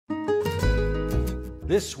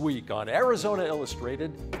This week on Arizona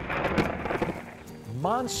Illustrated,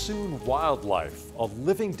 Monsoon Wildlife, a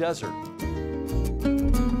living desert.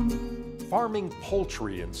 Farming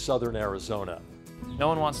poultry in southern Arizona. No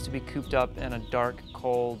one wants to be cooped up in a dark,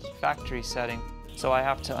 cold factory setting, so I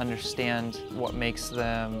have to understand what makes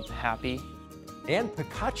them happy. And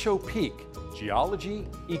Picacho Peak, geology,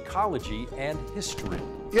 ecology, and history.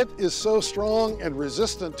 It is so strong and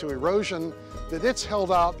resistant to erosion that it's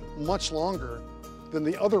held out much longer than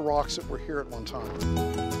the other rocks that were here at one time.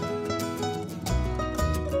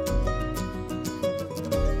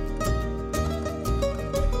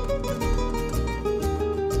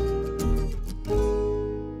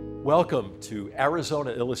 Welcome to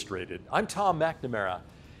Arizona Illustrated. I'm Tom McNamara.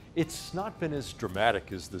 It's not been as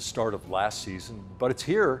dramatic as the start of last season, but it's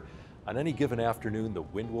here. On any given afternoon, the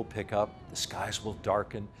wind will pick up, the skies will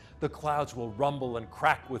darken, the clouds will rumble and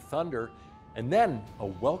crack with thunder, and then a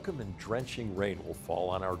welcome and drenching rain will fall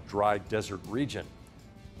on our dry desert region.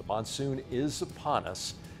 The monsoon is upon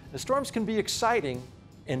us. The storms can be exciting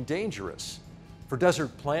and dangerous. For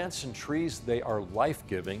desert plants and trees, they are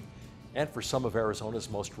life-giving. And for some of Arizona's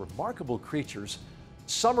most remarkable creatures,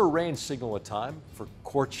 summer rains signal a time for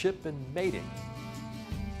courtship and mating.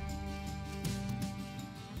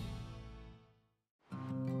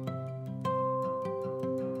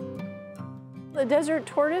 The desert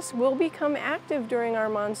tortoise will become active during our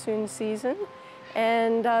monsoon season,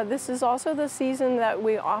 and this is also the season that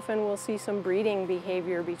we often will see some breeding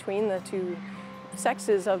behavior between the two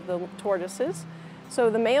sexes of the tortoises. So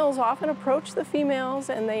the males often approach the females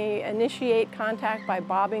and they initiate contact by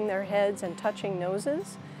bobbing their heads and touching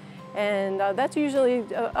noses. And that's usually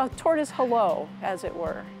a tortoise hello, as it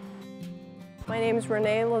were. My name is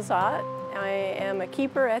Renee Lazat. I am a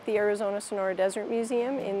keeper at the Arizona Sonora Desert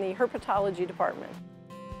Museum in the herpetology department.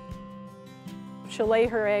 She'll lay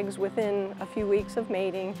her eggs within a few weeks of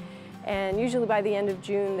mating, and usually by the end of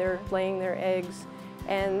June they're laying their eggs.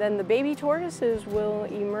 And then the baby tortoises will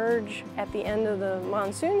emerge at the end of the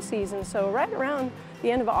monsoon season. So right around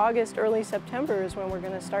the end of August, early September is when we're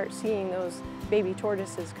going to start seeing those baby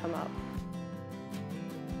tortoises come up.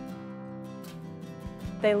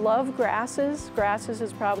 They love grasses. Grasses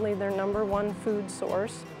is probably their #1 food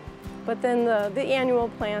source. But then the annual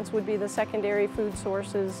plants would be the secondary food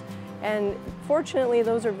sources. And fortunately,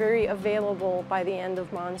 those are very available by the end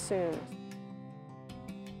of monsoon.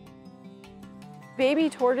 Baby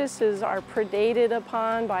tortoises are predated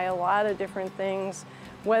upon by a lot of different things,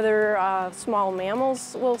 whether small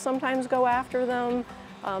mammals will sometimes go after them.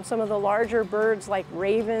 Some of the larger birds like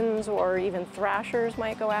ravens or even thrashers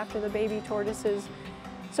might go after the baby tortoises.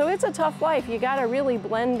 So it's a tough life. You gotta really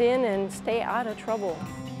blend in and stay out of trouble.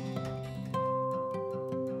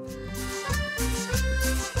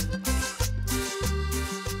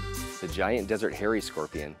 The giant desert hairy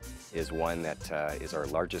scorpion is one that is our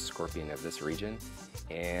largest scorpion of this region,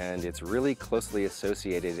 and it's really closely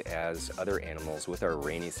associated as other animals with our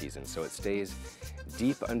rainy season. So it stays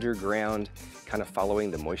deep underground, kind of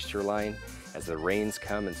following the moisture line. As the rains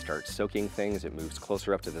come and start soaking things, it moves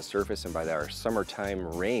closer up to the surface, and by our summertime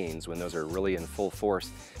rains, when those are really in full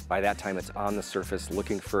force, by that time it's on the surface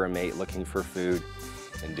looking for a mate, looking for food,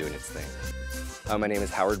 and doing its thing. My name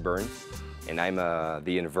is Howard Byrne, and I'm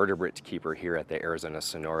the invertebrate keeper here at the Arizona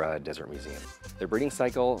Sonora Desert Museum. The breeding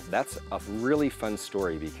cycle, that's a really fun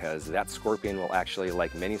story because that scorpion will actually,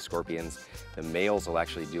 like many scorpions, the males will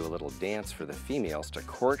actually do a little dance for the females to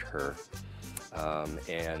court her.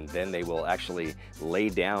 And then they will actually lay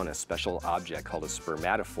down a special object called a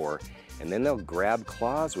spermatophore, and then they'll grab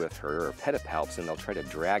claws with her, or pedipalps, and they'll try to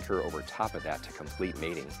drag her over top of that to complete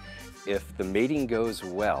mating. If the mating goes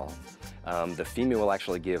well, the female will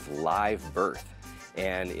actually give live birth,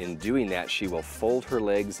 and in doing that she will fold her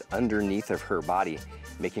legs underneath of her body,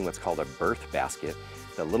 making what's called a birth basket.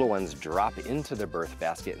 The little ones drop into the birth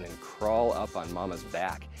basket and then crawl up on mama's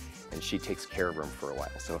back, and she takes care of them for a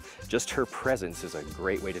while. So just her presence is a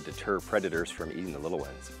great way to deter predators from eating the little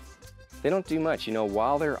ones. They don't do much. You know,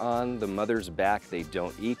 while they're on the mother's back, they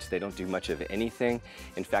don't eat, they don't do much of anything.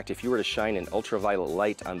 In fact, if you were to shine an ultraviolet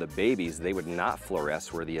light on the babies, they would not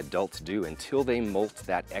fluoresce where the adults do until they molt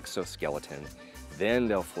that exoskeleton. Then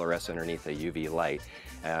they'll fluoresce underneath a UV light.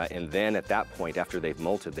 And then at that point, after they've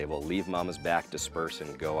molted, they will leave mama's back, disperse,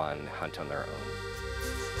 and go on hunt on their own.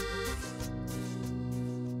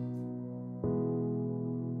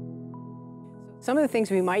 Some of the things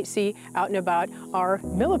we might see out and about are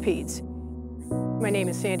millipedes. My name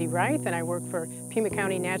is Sandy Reith, and I work for Pima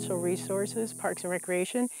County Natural Resources, Parks and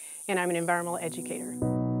Recreation, and I'm an environmental educator.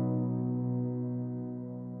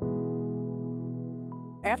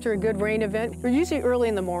 After a good rain event, usually early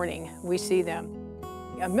in the morning, we see them.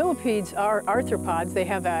 Millipedes are arthropods. They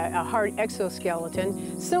have a hard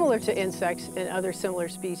exoskeleton, similar to insects and other similar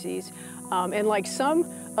species. And like some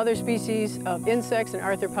other species of insects and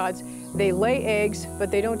arthropods, they lay eggs,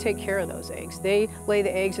 but they don't take care of those eggs. They lay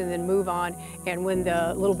the eggs and then move on, and when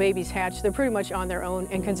the little babies hatch, they're pretty much on their own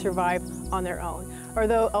and can survive on their own.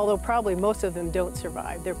 Although probably most of them don't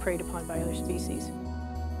survive. They're preyed upon by other species.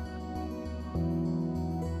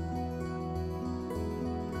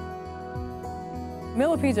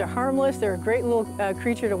 Millipedes are harmless. They're a great little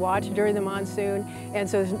creature to watch during the monsoon, and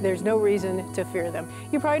so there's no reason to fear them.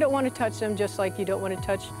 You probably don't want to touch them, just like you don't want to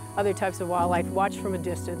touch other types of wildlife. Watch from a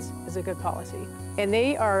distance is a good policy. And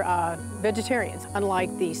they are vegetarians,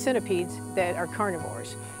 unlike the centipedes that are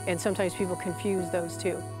carnivores, and sometimes people confuse those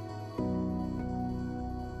two.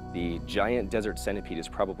 The giant desert centipede is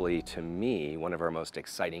probably, to me, one of our most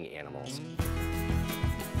exciting animals.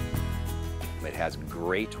 It has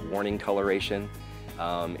great warning coloration.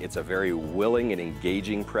 It's a very willing and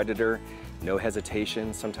engaging predator. No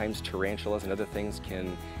hesitation. Sometimes tarantulas and other things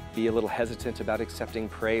can be a little hesitant about accepting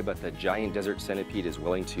prey, but the giant desert centipede is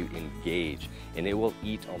willing to engage, and it will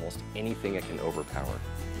eat almost anything it can overpower.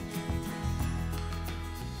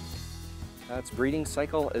 Its breeding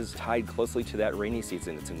cycle is tied closely to that rainy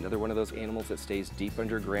season. It's another one of those animals that stays deep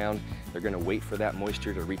underground. They're going to wait for that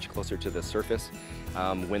moisture to reach closer to the surface.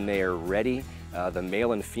 When they are ready, the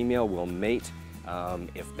male and female will mate.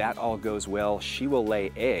 If that all goes well, she will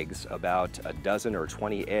lay eggs, about a dozen or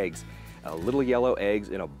 20 eggs, little yellow eggs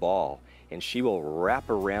in a ball, and she will wrap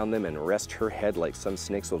around them and rest her head like some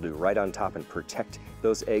snakes will do right on top and protect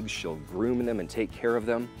those eggs. She'll groom them and take care of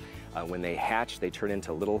them. When they hatch, they turn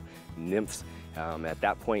into little nymphs. At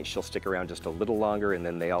that point, she'll stick around just a little longer, and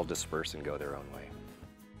then they all disperse and go their own way.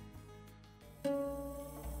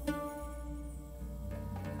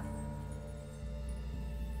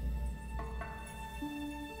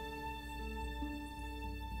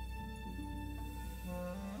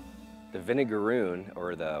 The vinegaroon,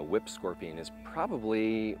 or the whip scorpion, is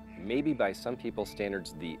probably, maybe by some people's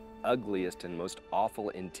standards, the ugliest and most awful,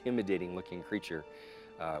 intimidating looking creature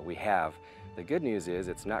we have. The good news is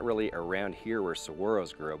it's not really around here where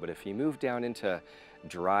saguaros grow, but if you move down into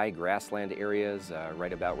dry grassland areas,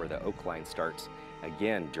 right about where the oak line starts,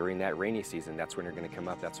 again, during that rainy season, that's when they're going to come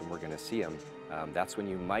up, that's when we're going to see them. That's when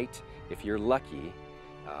you might, if you're lucky,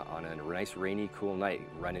 on a nice rainy, cool night,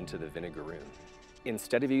 run into the vinegaroon.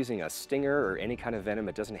 Instead of using a stinger or any kind of venom,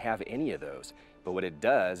 it doesn't have any of those. But what it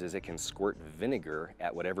does is it can squirt vinegar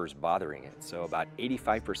at whatever's bothering it. So about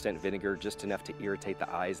 85% vinegar, just enough to irritate the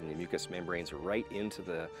eyes and the mucous membranes right into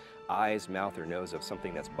the eyes, mouth, or nose of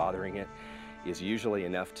something that's bothering it, is usually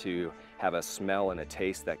enough to have a smell and a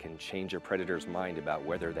taste that can change a predator's mind about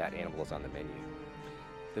whether that animal is on the menu.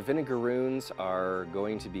 The vinegaroons are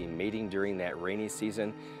going to be mating during that rainy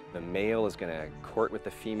season. The male is going to court with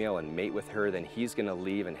the female and mate with her, then he's going to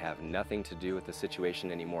leave and have nothing to do with the situation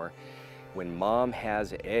anymore. When mom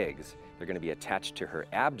has eggs, they're going to be attached to her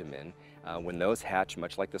abdomen. When those hatch,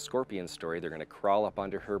 much like the scorpion story, they're going to crawl up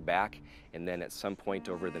onto her back, and then at some point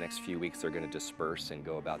over the next few weeks, they're going to disperse and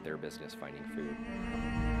go about their business finding food.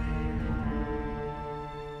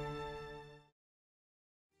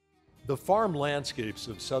 The farm landscapes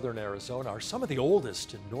of southern Arizona are some of the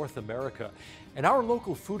oldest in North America, and our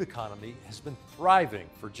local food economy has been thriving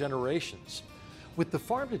for generations. With the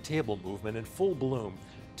farm-to-table movement in full bloom,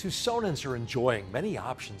 Tucsonans are enjoying many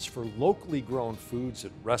options for locally grown foods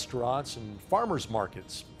at restaurants and farmers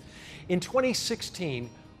markets. In 2016,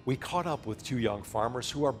 we caught up with two young farmers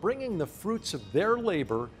who are bringing the fruits of their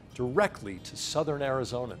labor directly to southern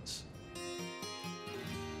Arizonans.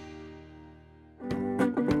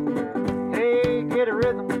 Get a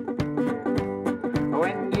rhythm.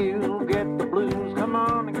 When you get the blues, come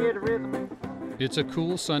on and get a rhythm. It's a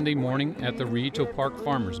cool Sunday morning at the Rito Park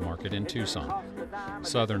Farmers Market in Tucson.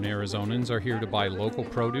 Southern Arizonans are here to buy local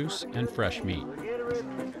produce and fresh meat.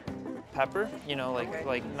 Pepper, you know,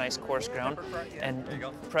 like nice coarse ground, and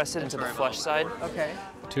press it into the flesh side. Okay.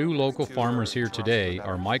 Two local farmers here today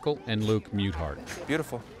are Michael and Luke Mutehart.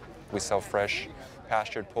 Beautiful. We sell fresh,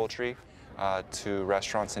 pastured poultry to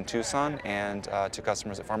restaurants in Tucson and to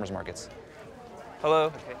customers at farmers markets. Hello.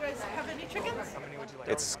 Do you guys have any chickens?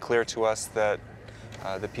 It's clear to us that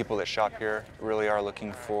the people that shop here really are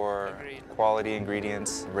looking for quality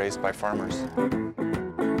ingredients raised by farmers.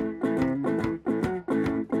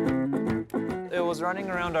 It was running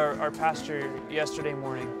around our pasture yesterday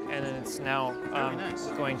morning, and it's now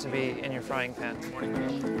going to be in your frying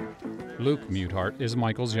pan. Luke Mutehart is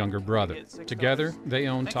Michael's younger brother. Together, they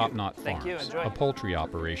own Top Knot Thank you. Farms, Enjoy. a poultry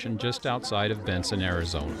operation just outside of Benson,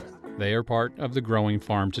 Arizona. They are part of the growing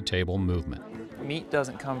farm-to-table movement. Meat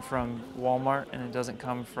doesn't come from Walmart, and it doesn't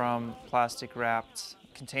come from plastic wrapped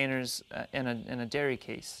containers in a dairy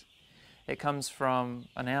case. It comes from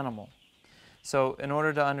an animal. So in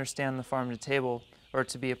order to understand the farm to table, or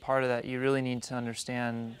to be a part of that, you really need to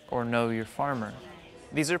understand or know your farmer.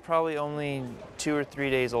 These are probably only 2 or 3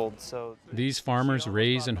 days old, so... These farmers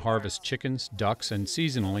raise and harvest chickens, ducks, and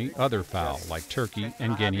seasonally other fowl like turkey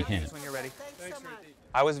and guinea hen. When you're ready.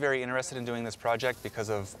 I was very interested in doing this project because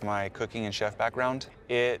of my cooking and chef background.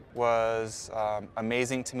 It was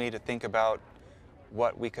amazing to me to think about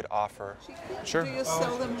what we could offer. Sure. Do you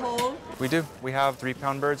sell them whole? We do. We have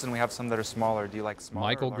 3-pound birds and we have some that are smaller. Do you like smaller?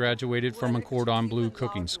 Michael graduated from a Cordon Bleu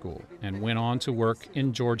cooking school and went on to work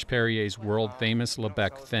in George Perrier's world-famous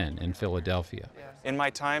Lebec Fin in Philadelphia. In my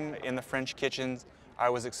time in the French kitchens, I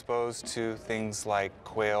was exposed to things like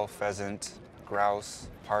quail, pheasant, grouse,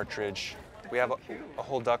 partridge. We have a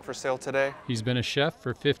whole duck for sale today. He's been a chef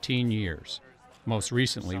for 15 years, most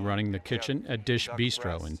recently running the kitchen at Dish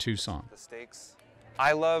Bistro in Tucson.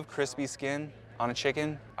 I love crispy skin on a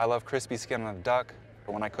chicken. I love crispy skin on a duck.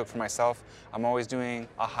 But when I cook for myself, I'm always doing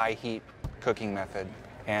a high heat cooking method,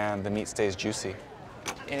 and the meat stays juicy.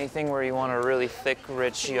 Anything where you want a really thick,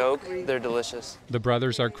 rich yolk, they're delicious. The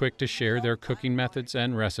brothers are quick to share their cooking methods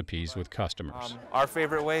and recipes with customers. Our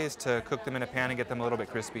favorite way is to cook them in a pan and get them a little bit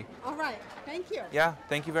crispy. All right, thank you. Yeah,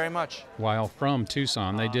 thank you very much. While from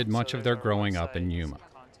Tucson, they did much of their growing up in Yuma.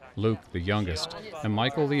 Luke, the youngest, and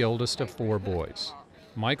Michael, the oldest of 4 boys.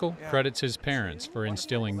 Michael credits his parents for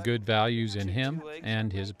instilling good values in him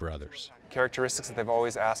and his brothers. Characteristics that they've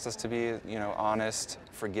always asked us to be, honest,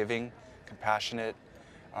 forgiving, compassionate,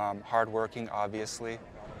 hardworking, obviously.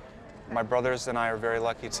 My brothers and I are very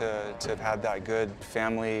lucky to have had that good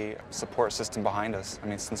family support system behind us,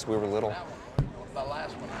 since we were little.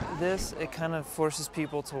 It kind of forces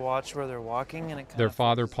people to watch where they're walking. And their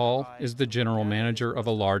father, Paul, is the general manager of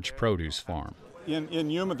a large produce farm. In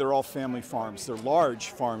Yuma, they're all family farms. They're large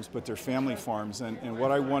farms, but they're family farms. And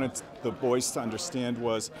what I wanted the boys to understand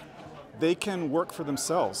was they can work for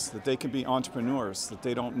themselves, that they can be entrepreneurs, that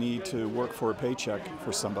they don't need to work for a paycheck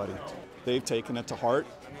for somebody. They've taken it to heart,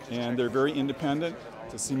 and they're very independent.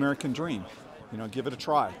 It's the American dream. Give it a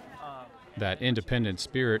try. That independent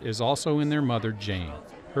spirit is also in their mother, Jane.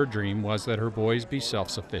 Her dream was that her boys be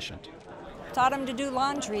self-sufficient. Taught them to do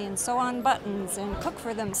laundry and sew on buttons and cook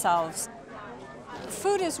for themselves.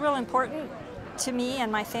 Food is real important to me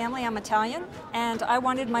and my family. I'm Italian, and I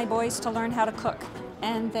wanted my boys to learn how to cook,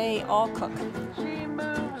 and they all cook.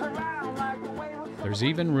 There's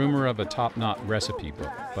even rumor of a top-notch recipe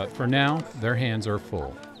book, but for now, their hands are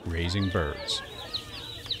full, raising birds.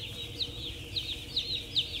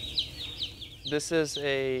 This is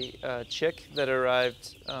a chick that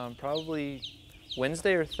arrived probably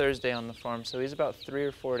Wednesday or Thursday on the farm, so he's about 3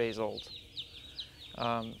 or 4 days old.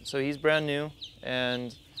 So he's brand new,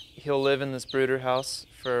 and he'll live in this brooder house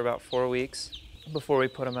for about 4 weeks before we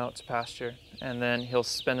put him out to pasture. And then he'll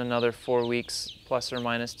spend another 4 weeks, plus or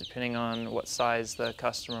minus, depending on what size the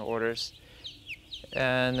customer orders.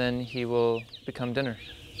 And then he will become dinner.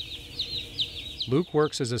 Luke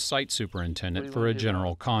works as a site superintendent for a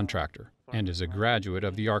general contractor and is a graduate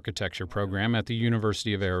of the architecture program at the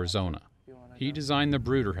University of Arizona. He designed the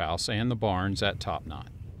brooder house and the barns at Top Knot.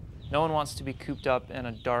 No one wants to be cooped up in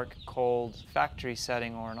a dark, cold factory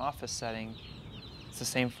setting or an office setting. It's the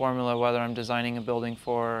same formula whether I'm designing a building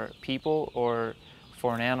for people or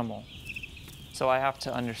for an animal. So I have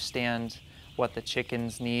to understand what the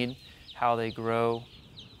chickens need, how they grow,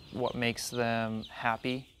 what makes them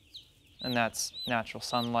happy, and that's natural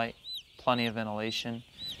sunlight, plenty of ventilation,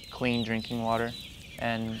 clean drinking water,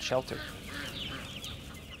 and shelter.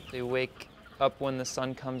 They wake up when the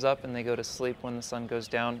sun comes up and they go to sleep when the sun goes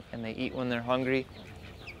down, and they eat when they're hungry.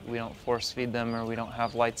 We don't force feed them, or we don't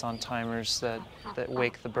have lights on timers that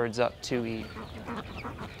wake the birds up to eat.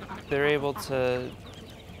 They're able to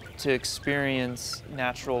experience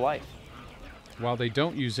natural life. While they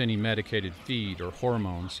don't use any medicated feed or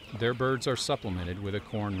hormones, their birds are supplemented with a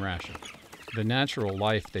corn ration. The natural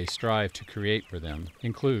life they strive to create for them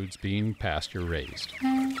includes being pasture-raised.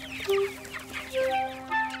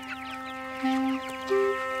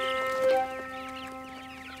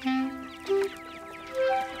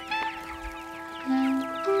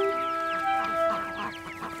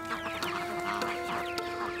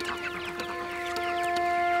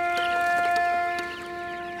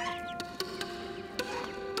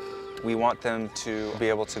 We want them to be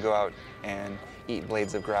able to go out and eat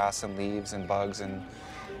blades of grass and leaves and bugs and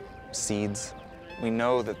seeds. We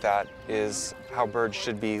know that that is how birds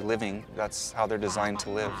should be living. That's how they're designed to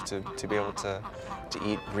live, to be able to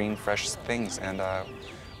eat green, fresh things. And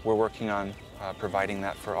we're working on providing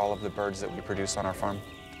that for all of the birds that we produce on our farm.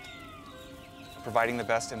 Providing the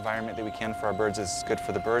best environment that we can for our birds is good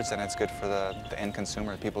for the birds, and it's good for the end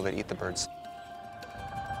consumer, the people that eat the birds.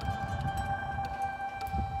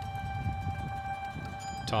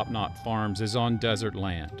 Top Knot Farms is on desert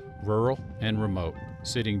land, rural and remote,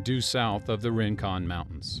 sitting due south of the Rincon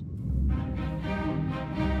Mountains.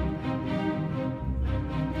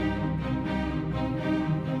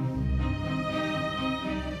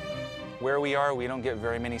 Where we are, we don't get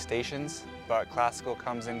very many stations, but classical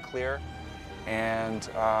comes in clear, and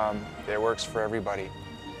it works for everybody.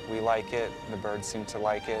 We like it, the birds seem to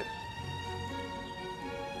like it.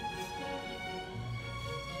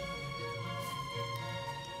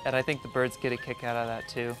 And I think the birds get a kick out of that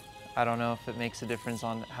too. I don't know if it makes a difference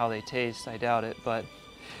on how they taste, I doubt it, but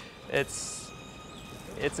it's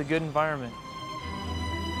a good environment.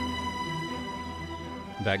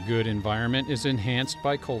 That good environment is enhanced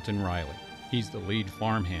by Colton Riley. He's the lead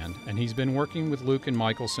farmhand, and he's been working with Luke and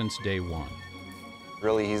Michael since day one.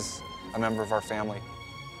 Really, he's a member of our family.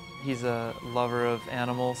 He's a lover of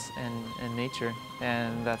animals and nature,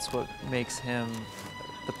 and that's what makes him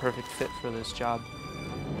the perfect fit for this job.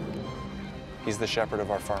 He's the shepherd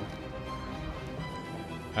of our farm.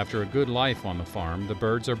 After a good life on the farm, the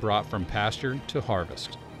birds are brought from pasture to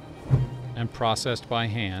harvest and processed by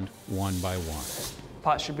hand, one by one.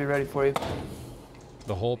 Pot should be ready for you.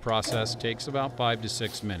 The whole process takes about 5 to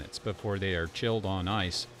 6 minutes before they are chilled on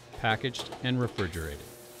ice, packaged, and refrigerated.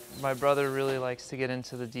 My brother really likes to get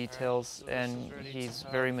into the details, and he's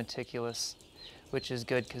very meticulous, which is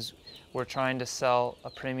good because we're trying to sell a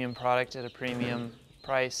premium product at a premium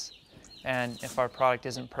price, and if our product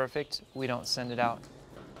isn't perfect, we don't send it out.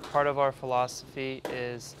 Part of our philosophy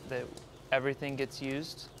is that everything gets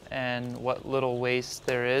used, and what little waste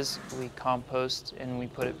there is, we compost and we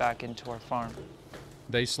put it back into our farm.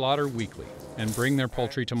 They slaughter weekly and bring their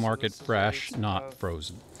poultry to market fresh, not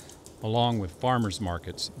frozen. Along with farmers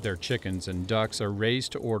markets, their chickens and ducks are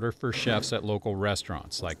raised to order for chefs at local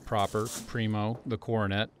restaurants like Proper, Primo, The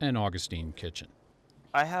Coronet, and Augustine Kitchen.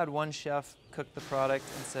 I had one chef cook the product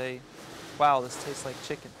and say, "Wow, this tastes like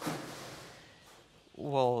chicken."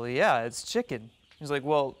 Well, yeah, it's chicken. He's like,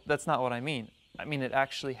 "Well, that's not what I mean. I mean, it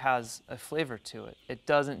actually has a flavor to it. It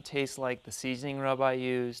doesn't taste like the seasoning rub I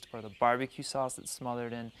used or the barbecue sauce it's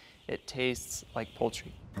smothered in. It tastes like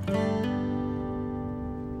poultry."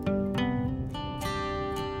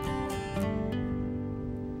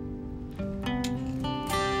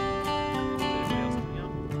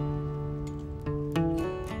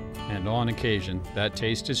 And on occasion, that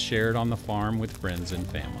taste is shared on the farm with friends and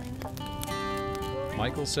family.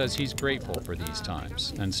 Michael says he's grateful for these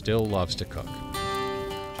times and still loves to cook.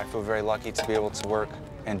 I feel very lucky to be able to work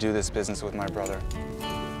and do this business with my brother.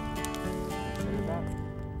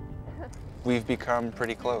 We've become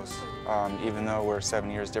pretty close, even though we're 7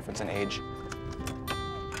 years difference in age.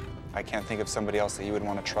 I can't think of somebody else that you would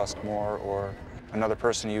want to trust more, or another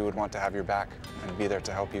person you would want to have your back and be there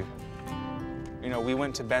to help you. You know, we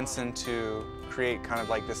went to Benson to create kind of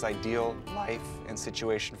like this ideal life and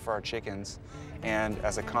situation for our chickens, and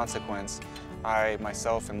as a consequence, I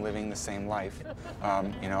myself am living the same life.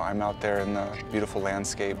 You know, I'm out there in the beautiful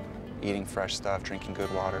landscape, eating fresh stuff, drinking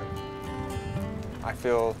good water. I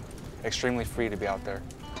feel extremely free to be out there,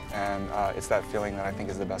 and it's that feeling that I think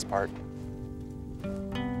is the best part.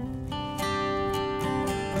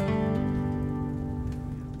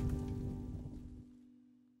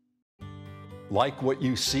 Like what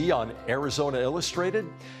you see on Arizona Illustrated?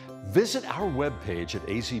 Visit our webpage at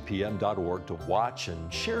azpm.org to watch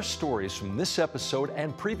and share stories from this episode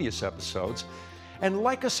and previous episodes. And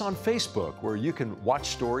like us on Facebook, where you can watch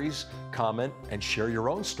stories, comment, and share your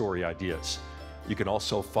own story ideas. You can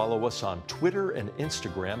also follow us on Twitter and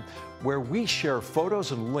Instagram, where we share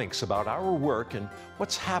photos and links about our work and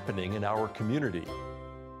what's happening in our community.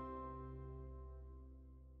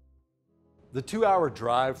 The 2-hour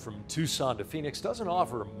drive from Tucson to Phoenix doesn't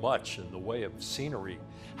offer much in the way of scenery.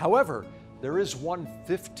 However, there is one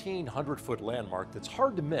 1,500-foot landmark that's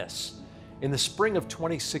hard to miss. In the spring of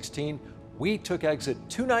 2016, we took exit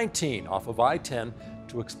 219 off of I-10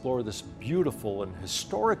 to explore this beautiful and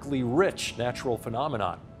historically rich natural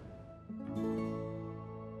phenomenon.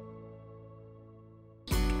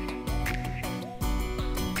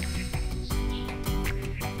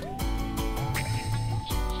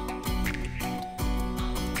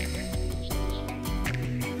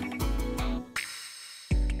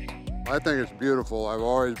 I think it's beautiful. I've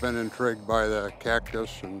always been intrigued by the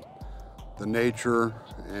cactus and the nature,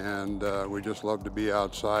 and we just love to be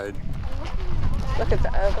outside. Look at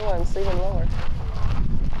the other ones, even more.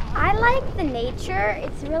 I like the nature.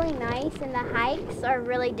 It's really nice, and the hikes are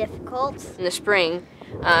really difficult. In the spring,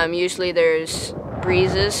 usually there's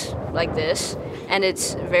breezes like this, and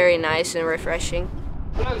it's very nice and refreshing.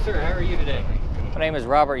 Hello, sir. How are you today? My name is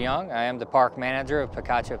Robert Young. I am the park manager of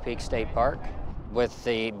Picacho Peak State Park. With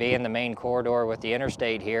being the main corridor with the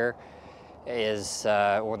interstate here is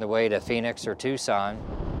on the way to Phoenix or Tucson.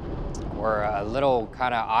 We're a little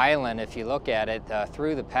kind of island, if you look at it,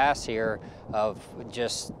 through the pass here of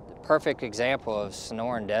just perfect example of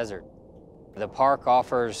Sonoran Desert. The park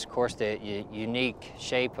offers, of course, the unique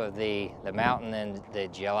shape of the mountain and the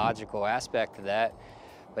geological aspect of that,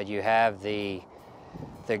 but you have the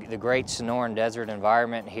great Sonoran Desert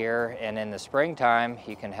environment here, and in the springtime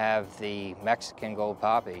you can have the Mexican gold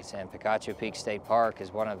poppies, and Picacho Peak State Park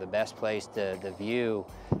is one of the best places to view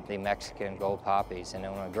the Mexican gold poppies, and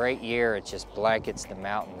on a great year it just blankets the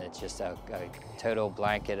mountain. It's just a total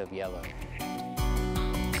blanket of yellow.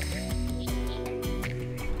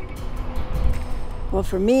 Well,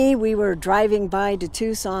 for me, we were driving by to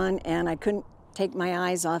Tucson and I couldn't take my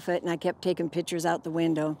eyes off it, and I kept taking pictures out the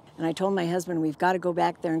window. And I told my husband, we've got to go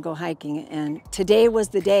back there and go hiking. And today was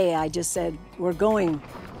the day I just said, we're going.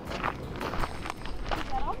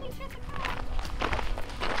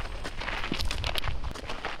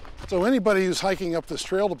 So anybody who's hiking up this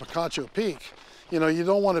trail to Picacho Peak, you know, you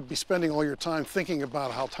don't want to be spending all your time thinking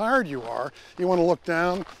about how tired you are. You want to look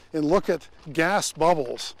down and look at gas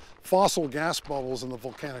bubbles, fossil gas bubbles in the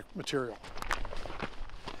volcanic material.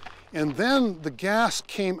 And then the gas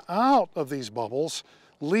came out of these bubbles,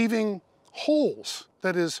 leaving holes.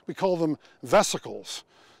 That is, we call them vesicles.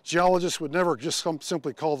 Geologists would never just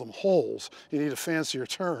simply call them holes. You need a fancier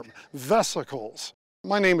term, vesicles.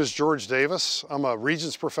 My name is George Davis. I'm a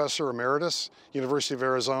Regents Professor Emeritus, University of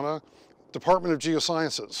Arizona, Department of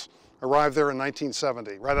Geosciences. Arrived there in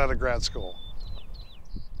 1970, right out of grad school.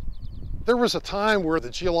 There was a time where the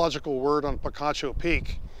geological word on Picacho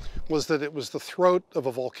Peak was that it was the throat of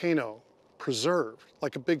a volcano, preserved,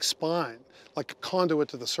 like a big spine, like a conduit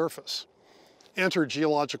to the surface. Enter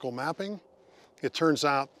geological mapping. It turns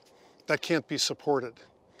out that can't be supported.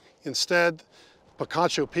 Instead,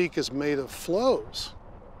 Picacho Peak is made of flows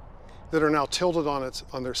that are now tilted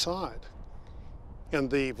on their side. And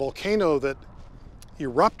the volcano that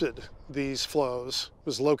erupted these flows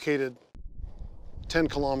was located 10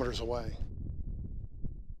 kilometers away.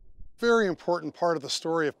 Very important part of the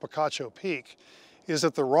story of Picacho Peak is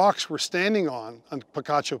that the rocks we're standing on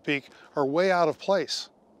Picacho Peak are way out of place.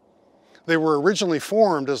 They were originally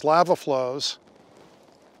formed as lava flows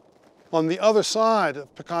on the other side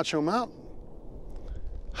of Picacho Mountain.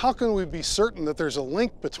 How can we be certain that there's a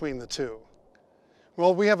link between the two?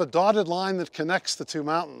 Well, we have a dotted line that connects the two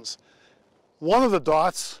mountains. One of the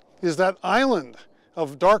dots is that island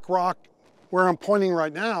of dark rock where I'm pointing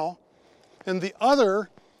right now, and the other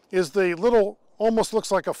is the little, almost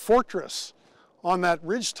looks like a fortress on that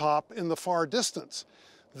ridgetop in the far distance.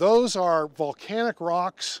 Those are volcanic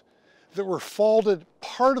rocks that were faulted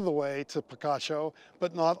part of the way to Picacho,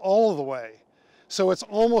 but not all of the way. So it's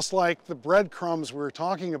almost like the breadcrumbs we were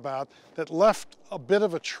talking about that left a bit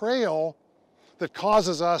of a trail that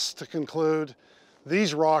causes us to conclude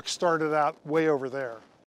these rocks started out way over there.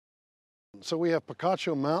 So we have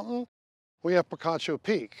Picacho Mountain, we have Picacho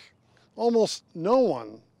Peak. Almost no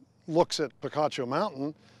one looks at Picacho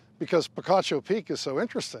Mountain because Picacho Peak is so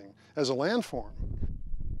interesting as a landform.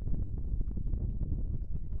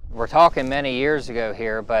 We're talking many years ago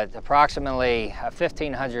here, but approximately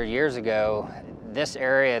 1,500 years ago, this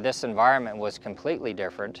area, this environment was completely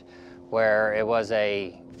different, where it was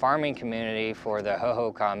a farming community for the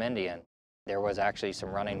Hohokam Indian. There was actually some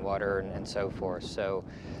running water and so forth. So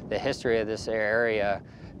the history of this area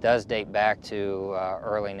does date back to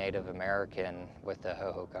early Native American with the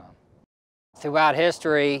Hohokam. Throughout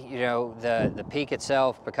history, you know, the peak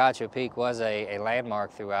itself, Picacho Peak, was a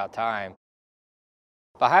landmark throughout time.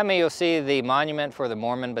 Behind me you'll see the monument for the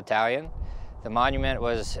Mormon Battalion. The monument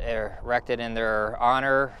was erected in their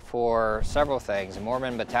honor for several things. The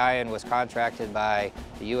Mormon Battalion was contracted by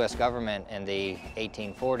the U.S. government in the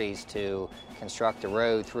 1840s to construct a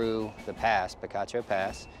road through the pass, Picacho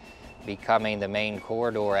Pass, becoming the main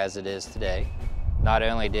corridor as it is today. Not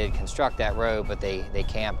only did construct that road, but they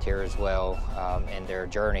camped here as well in their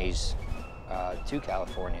journeys to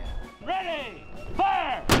California. Ready,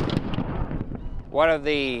 fire! One of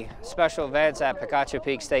the special events at Picacho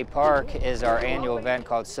Peak State Park is our annual event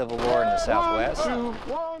called Civil War in the Southwest.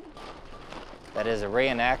 That is a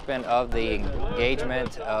reenactment of the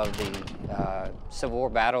engagement of the Civil War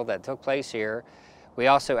battle that took place here. We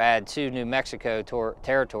also add 2 New Mexico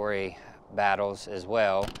territory battles as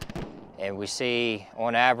well. And we see,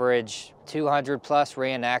 on average, 200 plus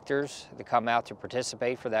reenactors that come out to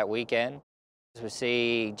participate for that weekend. We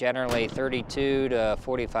see generally 32 to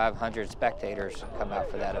 4,500 spectators come out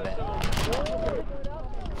for that event.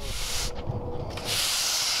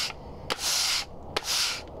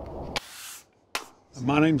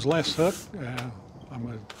 My name's Les Hook.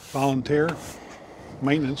 I'm a volunteer,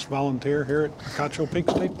 maintenance volunteer here at Picacho Peak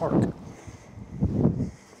State Park.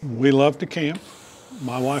 We love to camp.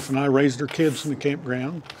 My wife and I raised our kids in the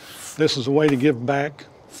campground. This is a way to give back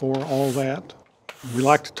for all that. We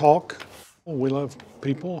like to talk. We love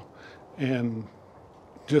people, and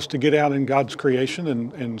just to get out in God's creation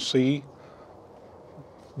and see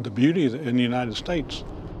the beauty in the United States.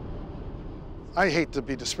 I hate to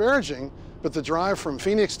be disparaging, but the drive from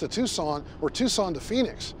Phoenix to Tucson or Tucson to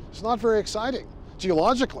Phoenix is not very exciting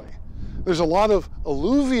geologically. There's a lot of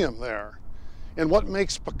alluvium there. And what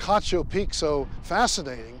makes Picacho Peak so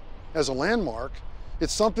fascinating as a landmark,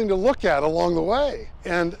 it's something to look at along the way.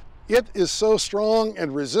 And it is so strong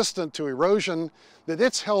and resistant to erosion that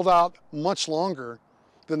it's held out much longer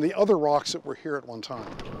than the other rocks that were here at one time.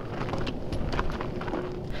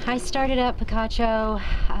 I started at Picacho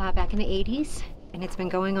back in the 80s, and it's been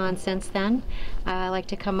going on since then. I like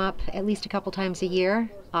to come up at least a couple times a year,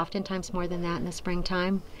 oftentimes more than that in the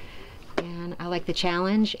springtime. And I like the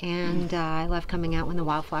challenge, and I love coming out when the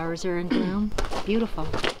wildflowers are in bloom. It's beautiful.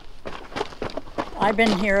 I've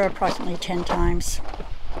been here approximately 10 times.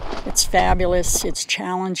 It's fabulous, it's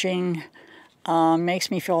challenging,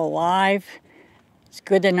 makes me feel alive. It's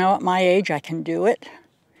good to know at my age I can do it,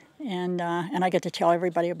 and I get to tell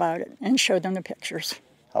everybody about it and show them the pictures.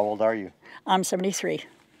 How old are you? I'm 73.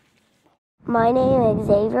 My name is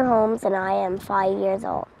Xavier Holmes and I am 5 years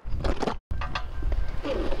old.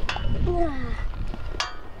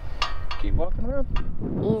 Keep walking around.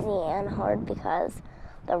 Easy and hard because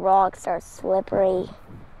the rocks are slippery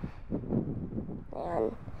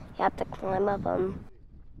and you have to climb up them.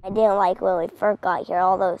 I didn't like when we first got here,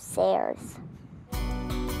 all those stairs.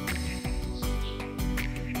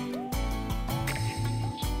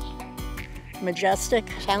 Majestic,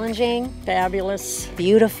 challenging, fabulous,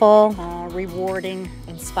 beautiful, rewarding,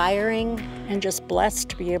 inspiring, and just blessed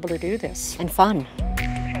to be able to do this. and fun.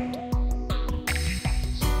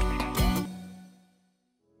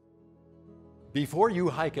 Before you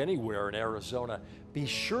hike anywhere in Arizona, be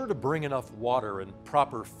sure to bring enough water and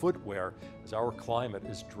proper footwear, as our climate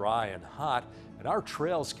is dry and hot, and our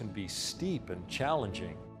trails can be steep and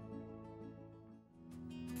challenging.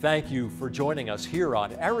 Thank you for joining us here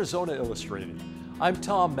on Arizona Illustrated. I'm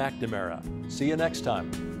Tom McNamara. See you next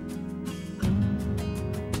time.